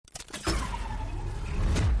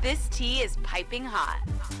This tea is piping hot.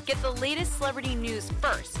 Get the latest celebrity news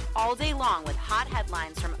first all day long with hot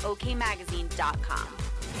headlines from okmagazine.com.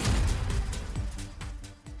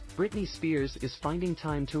 Britney Spears is finding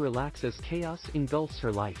time to relax as chaos engulfs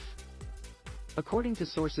her life. According to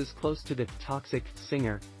sources close to the toxic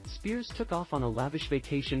singer, Spears took off on a lavish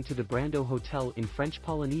vacation to the Brando Hotel in French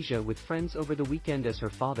Polynesia with friends over the weekend as her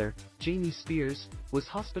father, Jamie Spears, was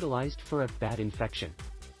hospitalized for a bad infection.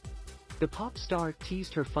 The pop star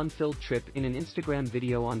teased her fun-filled trip in an Instagram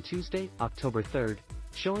video on Tuesday, October 3rd,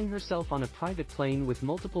 showing herself on a private plane with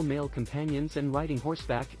multiple male companions and riding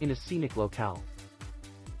horseback in a scenic locale.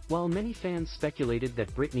 While many fans speculated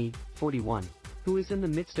that Britney, 41, who is in the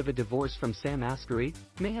midst of a divorce from Sam Asghari,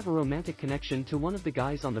 may have a romantic connection to one of the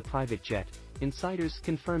guys on the private jet, insiders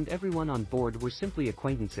confirmed everyone on board were simply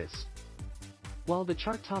acquaintances. While the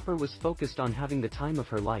chart topper was focused on having the time of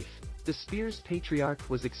her life, the Spears patriarch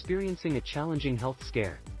was experiencing a challenging health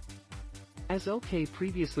scare. As OK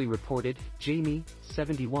previously reported, Jamie,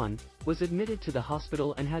 71, was admitted to the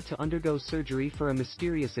hospital and had to undergo surgery for a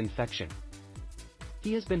mysterious infection.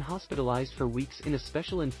 He has been hospitalized for weeks in a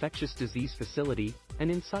special infectious disease facility, an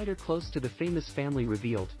insider close to the famous family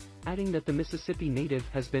revealed, adding that the Mississippi native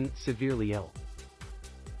has been severely ill.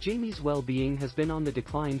 Jamie's well-being has been on the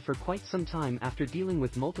decline for quite some time after dealing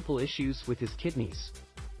with multiple issues with his kidneys.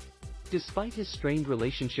 Despite his strained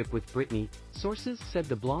relationship with Britney, sources said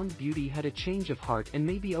the blonde beauty had a change of heart and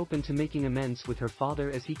may be open to making amends with her father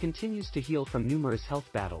as he continues to heal from numerous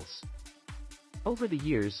health battles. Over the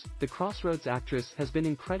years, the Crossroads actress has been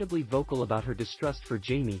incredibly vocal about her distrust for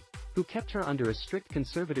Jamie, who kept her under a strict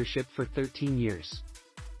conservatorship for 13 years.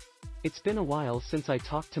 "It's been a while since I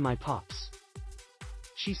talked to my pops,"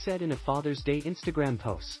 she said in a Father's Day Instagram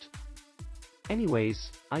post.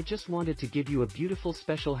 "Anyways, I just wanted to give you a beautiful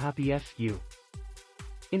special happy F.U."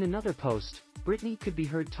 In another post, Britney could be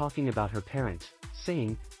heard talking about her parent,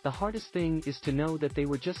 saying, "The hardest thing is to know that they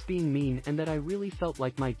were just being mean and that I really felt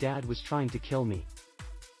like my dad was trying to kill me.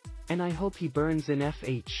 And I hope he burns in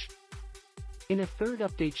FH." In a third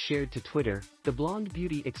update shared to Twitter, the blonde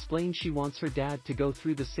beauty explained she wants her dad to go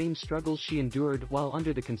through the same struggles she endured while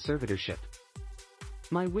under the conservatorship.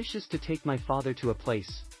 "My wish is to take my father to a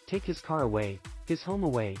place, take his car away, his home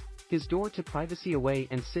away, his door to privacy away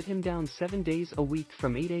and sit him down 7 days a week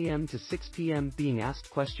from 8 a.m. to 6 p.m. being asked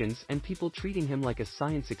questions and people treating him like a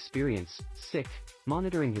science experience, sick,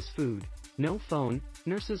 monitoring his food, no phone,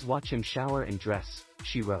 nurses watch him shower and dress,"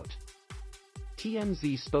 she wrote.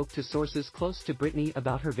 TMZ spoke to sources close to Britney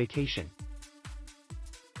about her vacation.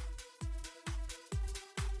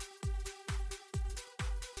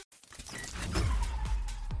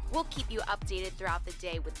 We'll keep you updated throughout the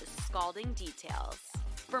day with the scalding details.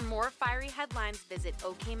 For more fiery headlines, visit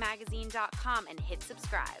okmagazine.com and hit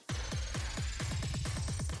subscribe.